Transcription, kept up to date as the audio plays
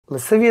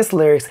lascivious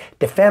lyrics,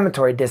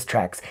 defamatory diss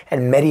tracks,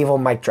 and medieval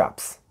mic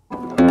drops.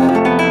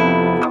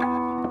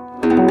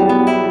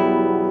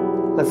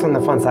 Let's learn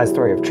the fun-sized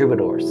story of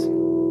Troubadours.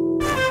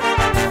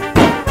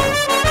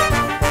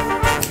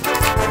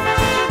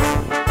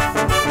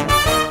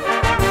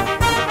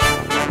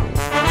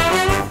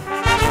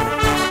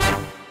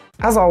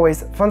 As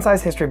always, Fun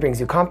Size History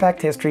brings you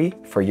compact history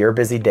for your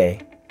busy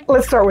day.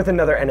 Let's start with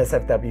another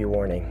NSFW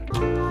warning.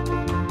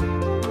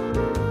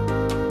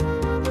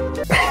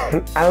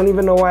 I don't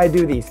even know why I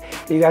do these.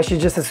 You guys should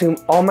just assume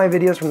all my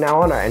videos from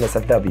now on are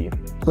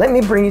NSFW. Let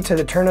me bring you to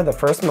the turn of the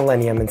first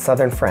millennium in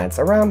southern France,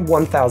 around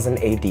 1000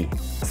 AD.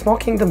 Small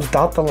kingdoms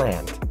dot the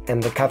land,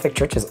 and the Catholic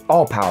Church is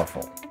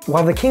all-powerful.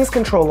 While the kings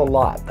control a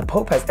lot, the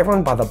Pope has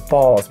everyone by the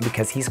balls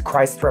because he's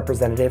Christ's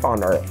representative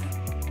on earth.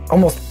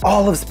 Almost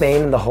all of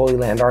Spain and the Holy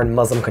Land are in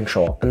Muslim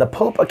control, and the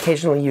Pope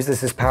occasionally uses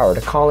his power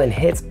to call in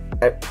his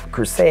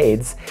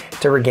crusades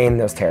to regain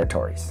those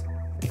territories.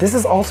 This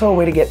is also a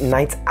way to get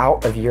knights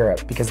out of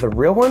Europe, because the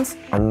real ones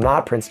are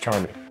not Prince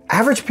Charming.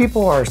 Average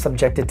people are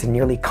subjected to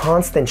nearly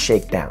constant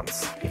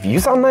shakedowns. If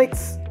you saw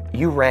knights,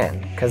 you ran,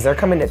 because they're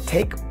coming to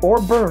take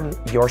or burn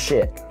your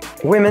shit.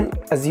 Women,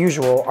 as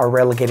usual, are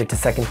relegated to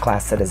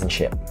second-class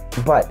citizenship.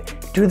 But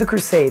due to the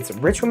Crusades,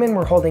 rich women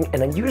were holding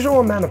an unusual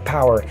amount of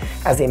power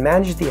as they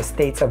managed the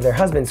estates of their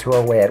husbands who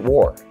are away at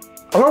war.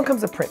 Along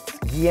comes a prince,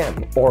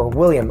 Guillaume, or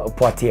William of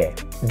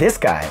Poitiers. This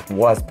guy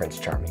was Prince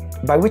Charming,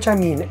 by which I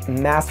mean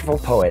masterful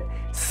poet,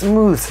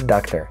 smooth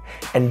seductor,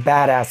 and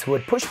badass who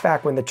would push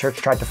back when the church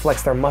tried to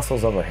flex their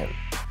muscles over him.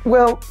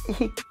 Well,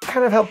 he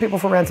kind of held people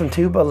for ransom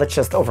too, but let's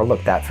just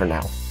overlook that for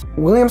now.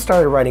 William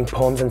started writing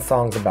poems and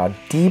songs about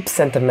deep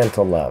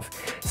sentimental love,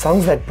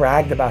 songs that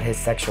bragged about his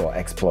sexual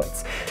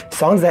exploits,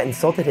 songs that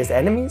insulted his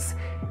enemies,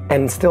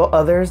 and still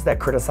others that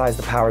criticized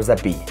the powers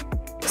that be.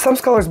 Some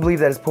scholars believe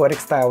that his poetic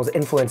style was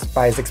influenced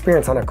by his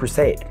experience on a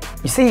crusade.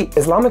 You see,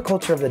 Islamic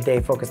culture of the day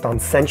focused on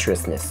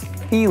sensuousness,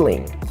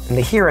 feeling, and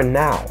the here and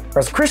now,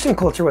 whereas Christian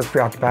culture was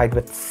preoccupied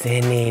with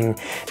sinning,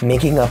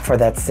 making up for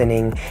that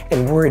sinning,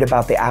 and worried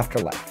about the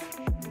afterlife.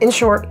 In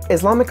short,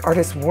 Islamic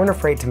artists weren't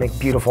afraid to make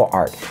beautiful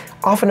art,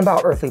 often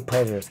about earthly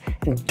pleasures,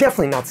 and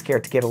definitely not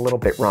scared to get a little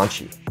bit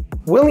raunchy.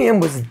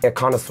 William was a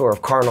connoisseur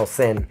of carnal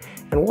sin,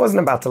 and wasn't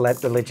about to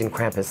let religion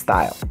cramp his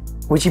style,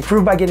 which he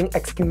proved by getting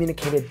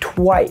excommunicated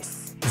twice.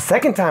 The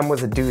second time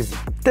was a doozy.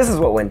 This is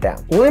what went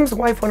down. William's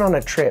wife went on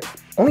a trip,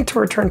 only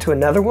to return to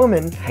another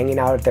woman hanging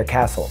out at their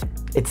castle.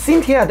 It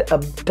seemed he had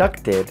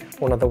abducted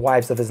one of the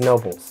wives of his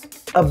nobles.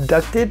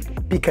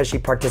 Abducted because she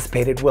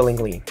participated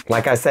willingly.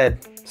 Like I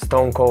said,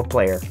 stone cold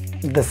player.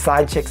 The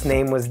side chick's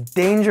name was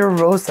Danger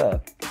Rosa.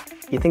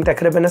 You think that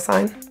could have been a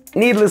sign?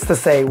 Needless to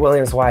say,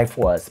 William's wife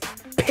was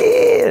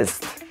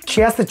pissed.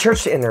 She asked the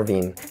church to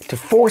intervene, to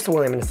force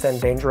William to send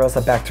Danger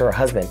Rosa back to her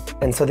husband,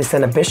 and so they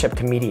sent a bishop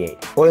to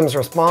mediate. William's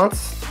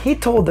response? He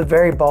told the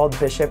very bald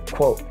bishop,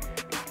 quote,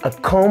 "A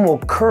comb will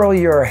curl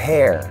your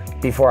hair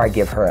before I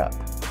give her up."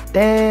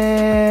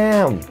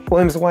 Damn!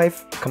 William's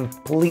wife,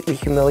 completely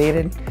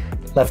humiliated,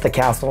 left the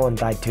castle and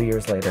died 2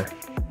 years later.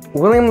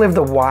 William lived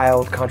a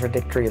wild,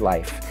 contradictory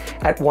life.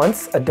 At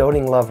once a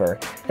doting lover,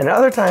 and at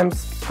other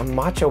times a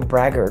macho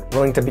braggart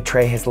willing to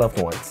betray his loved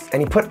ones.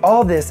 And he put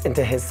all this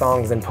into his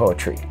songs and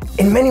poetry.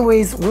 In many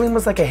ways, William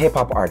was like a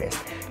hip-hop artist,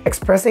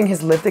 expressing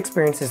his lived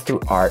experiences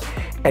through art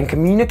and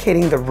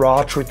communicating the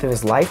raw truth of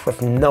his life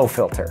with no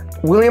filter.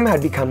 William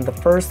had become the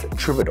first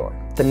troubadour,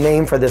 the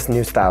name for this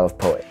new style of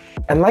poet.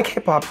 And like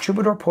hip-hop,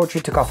 troubadour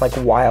poetry took off like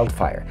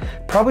wildfire,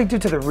 probably due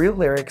to the real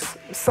lyrics,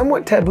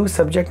 somewhat taboo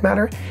subject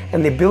matter,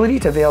 and the ability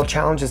to veil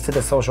challenges to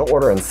the social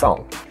order in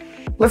song.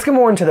 Let's get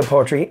more into the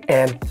poetry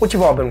and what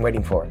you've all been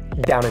waiting for,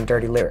 down and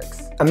dirty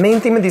lyrics. A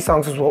main theme of these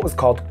songs was what was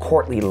called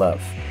courtly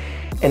love,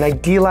 an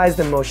idealized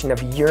emotion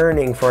of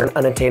yearning for an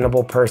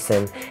unattainable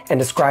person and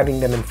describing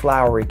them in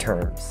flowery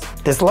terms.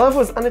 This love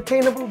was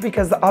unattainable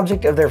because the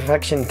object of their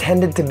affection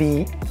tended to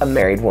be a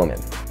married woman.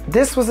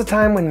 This was a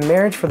time when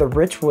marriage for the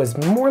rich was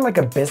more like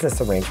a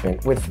business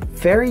arrangement, with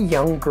very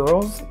young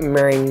girls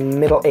marrying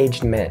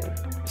middle-aged men.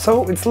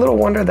 So it's little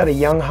wonder that a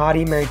young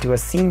hottie married to a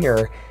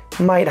senior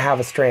might have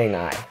a straying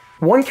eye.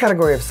 One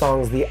category of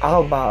songs, the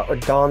Alba or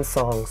Dawn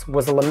songs,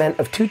 was a lament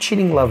of two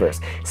cheating lovers,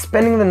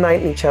 spending the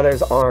night in each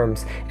other's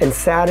arms and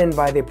saddened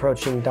by the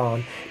approaching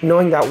dawn,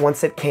 knowing that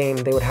once it came,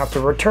 they would have to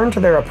return to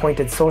their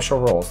appointed social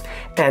roles,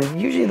 and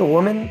usually the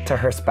woman to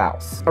her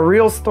spouse. A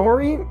real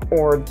story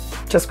or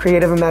just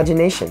creative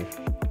imagination?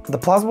 The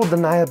plausible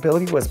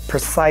deniability was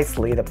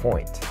precisely the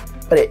point.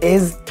 But it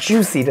is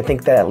juicy to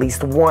think that at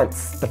least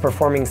once the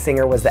performing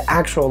singer was the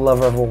actual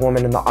lover of a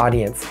woman in the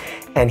audience,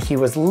 and he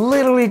was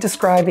literally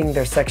describing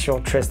their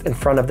sexual tryst in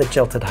front of the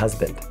jilted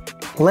husband.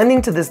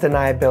 Lending to this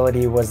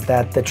deniability was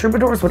that the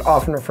troubadours would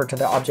often refer to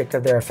the object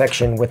of their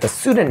affection with a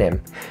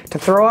pseudonym to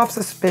throw off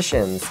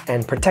suspicions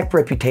and protect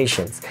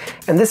reputations,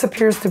 and this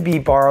appears to be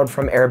borrowed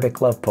from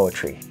Arabic love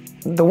poetry.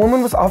 The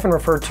woman was often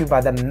referred to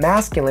by the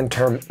masculine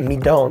term mi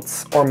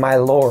dons, or my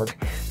lord,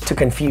 to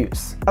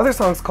confuse. Other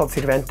songs called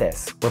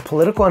Sirventes were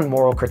political and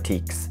moral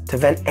critiques to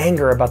vent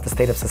anger about the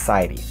state of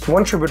society.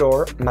 One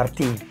troubadour,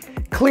 Martí,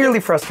 clearly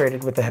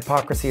frustrated with the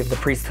hypocrisy of the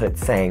priesthood,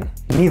 sang,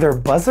 "Neither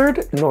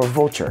buzzard nor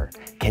vulture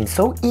can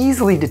so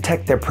easily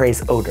detect their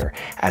praise odor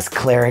as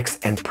clerics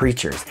and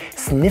preachers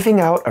sniffing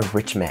out a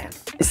rich man."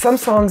 Some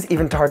songs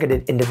even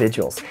targeted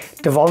individuals,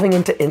 devolving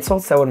into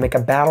insults that would make a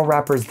battle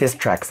rapper's diss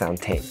track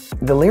sound tame.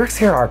 The lyrics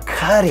here are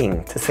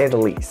cutting, to say the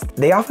least.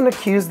 They often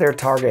accuse their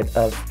target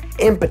of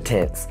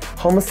impotence,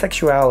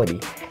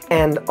 homosexuality,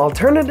 and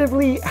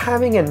alternatively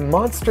having a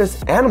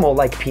monstrous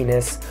animal-like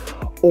penis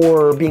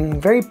or being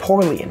very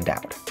poorly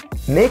endowed.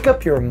 Make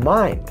up your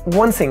mind.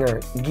 One singer,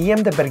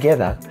 Guillem de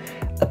Bergueda,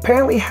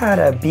 apparently had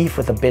a beef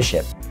with a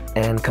bishop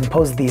and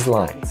composed these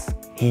lines.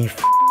 "He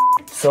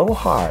so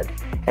hard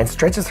and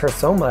stretches her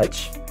so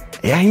much."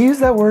 Yeah, he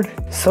used that word.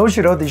 "So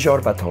Giraud de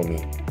Jorba told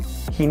me.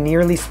 He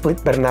nearly split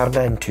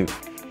Bernarda in two."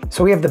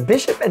 So we have the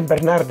bishop and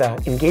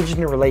Bernarda engaged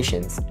in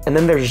relations, and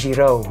then there's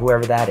Giraud,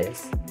 whoever that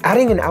is.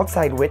 Adding an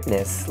outside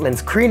witness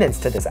lends credence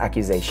to this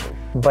accusation,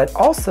 but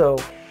also,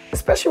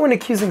 especially when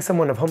accusing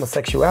someone of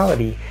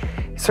homosexuality,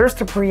 serves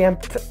to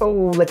preempt,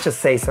 let's just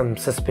say some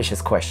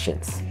suspicious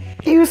questions.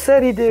 You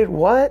said he did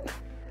what?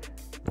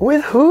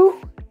 With who?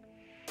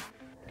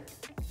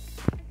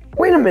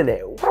 Wait a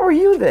minute, why were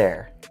you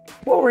there?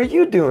 What were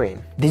you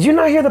doing? Did you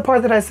not hear the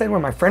part that I said where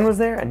my friend was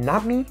there and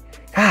not me?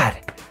 God.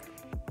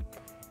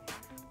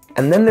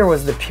 And then there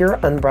was the pure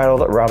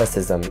unbridled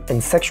eroticism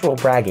and sexual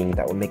bragging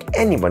that would make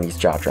anybody's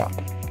jaw drop.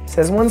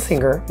 Says one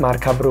singer,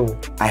 MARCABRU,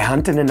 "I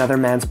hunt in another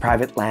man's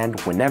private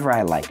land whenever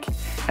I like,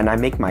 and I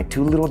make my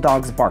two little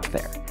dogs bark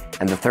there,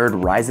 and the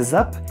third rises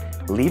up,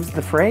 leaves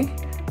the fray,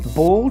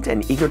 bold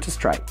and eager to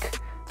strike.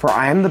 For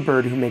I am the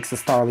bird who makes the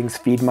starlings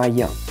feed my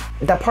young."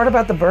 That part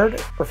about the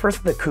bird refers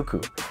to the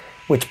cuckoo,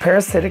 which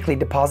parasitically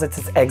deposits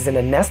its eggs in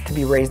a nest to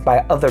be raised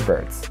by other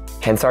birds,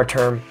 hence our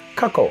term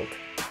cuckold.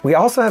 We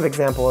also have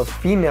example of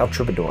female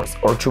troubadours,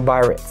 or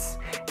Troubadours,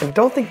 and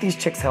don't think these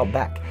chicks held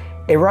back.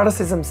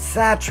 Eroticism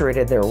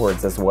saturated their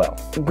words as well.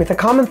 With a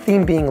common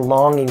theme being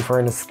longing for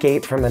an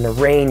escape from an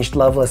arranged,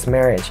 loveless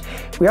marriage,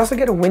 we also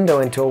get a window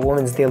into a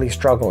woman's daily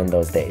struggle in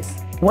those days.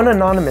 One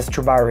anonymous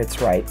Troubadour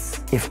writes,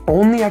 "If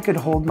only I could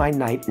hold my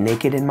knight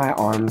naked in my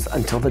arms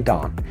until the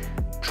dawn.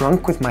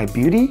 Drunk with my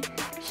beauty,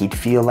 he'd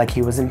feel like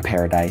he was in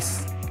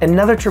paradise."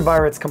 Another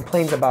Troubadour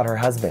complains about her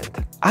husband.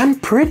 "I'm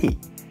pretty.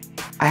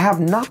 I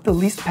have not the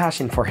least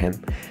passion for him.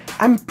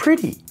 I'm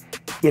pretty.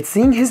 Yet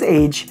seeing his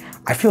age,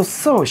 I feel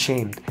so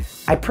ashamed.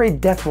 I pray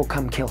death will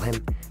come kill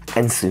him,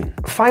 and soon."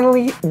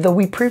 Finally, though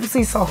we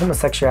previously saw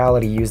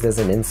homosexuality used as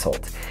an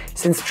insult,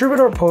 since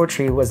troubadour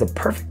poetry was a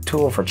perfect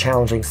tool for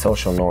challenging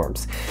social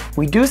norms,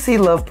 we do see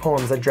love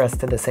poems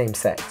addressed to the same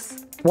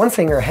sex. One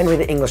singer, Henry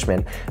the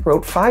Englishman,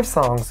 wrote 5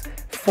 songs,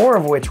 4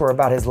 of which were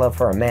about his love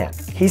for a man.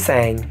 He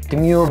sang,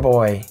 "Demure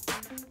boy,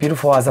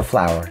 beautiful as a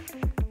flower,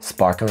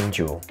 sparkling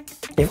jewel.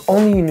 If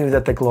only you knew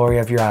that the glory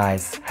of your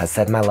eyes has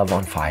set my love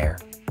on fire."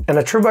 And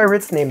a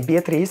Troubadourist named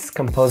Beatrice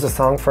composed a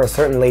song for a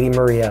certain Lady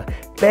Maria,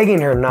 begging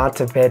her not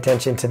to pay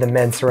attention to the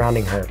men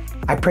surrounding her.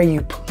 "I pray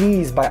you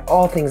please, by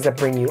all things that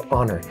bring you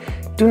honor,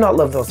 do not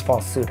love those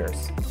false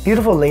suitors.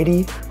 Beautiful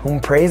lady, whom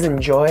praise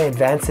and joy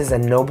advances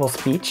and noble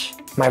speech,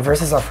 my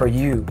verses are for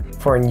you,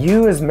 for in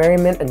you is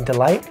merriment and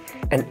delight,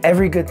 and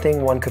every good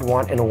thing one could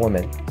want in a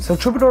woman." So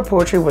troubadour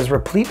poetry was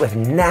replete with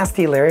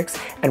nasty lyrics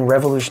and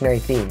revolutionary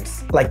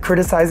themes, like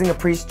criticizing a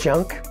priest's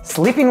junk,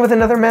 sleeping with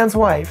another man's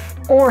wife,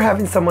 or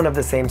having someone of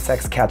the same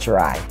sex catch your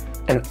eye,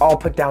 and all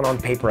put down on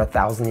paper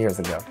 1,000 years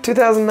ago.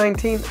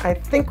 2019, I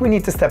think we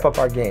need to step up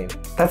our game.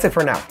 That's it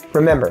for now.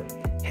 Remember,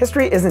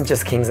 history isn't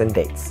just kings and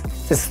dates.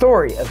 It's a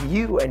story of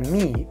you and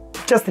me,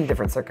 just in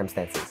different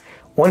circumstances.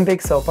 One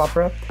big soap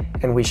opera,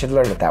 and we should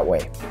learn it that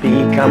way.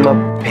 Become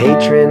a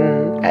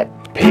patron at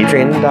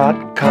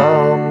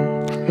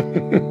patreon.com.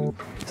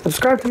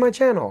 Subscribe to my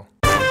channel.